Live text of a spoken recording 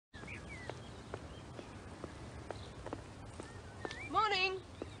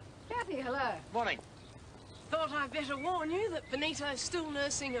hello. Morning. Thought I'd better warn you that Benito's still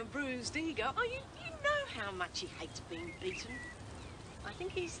nursing a bruised ego. Oh, you know how much he hates being beaten. I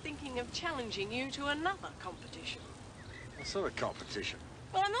think he's thinking of challenging you to another competition. What sort of competition?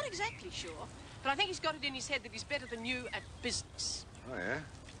 Well, I'm not exactly sure, but I think he's got it in his head that he's better than you at business. Oh, yeah?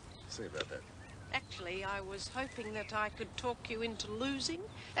 See about that. Actually, I was hoping that I could talk you into losing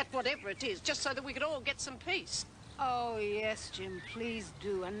at whatever it is, just so that we could all get some peace. Oh, yes, Jim, please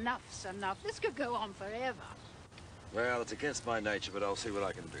do. Enough's enough. This could go on forever. Well, it's against my nature, but I'll see what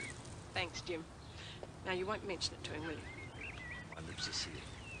I can do. Thanks, Jim. Now, you won't mention it to him, will you? My lips are sealed.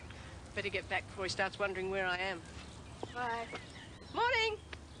 Better get back before he starts wondering where I am. Bye. Morning!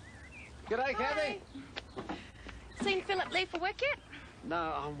 G'day, Kathy. Seen Philip leave for work yet? No,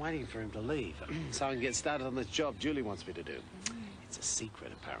 I'm waiting for him to leave so I can get started on this job Julie wants me to do. It's a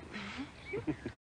secret, apparently.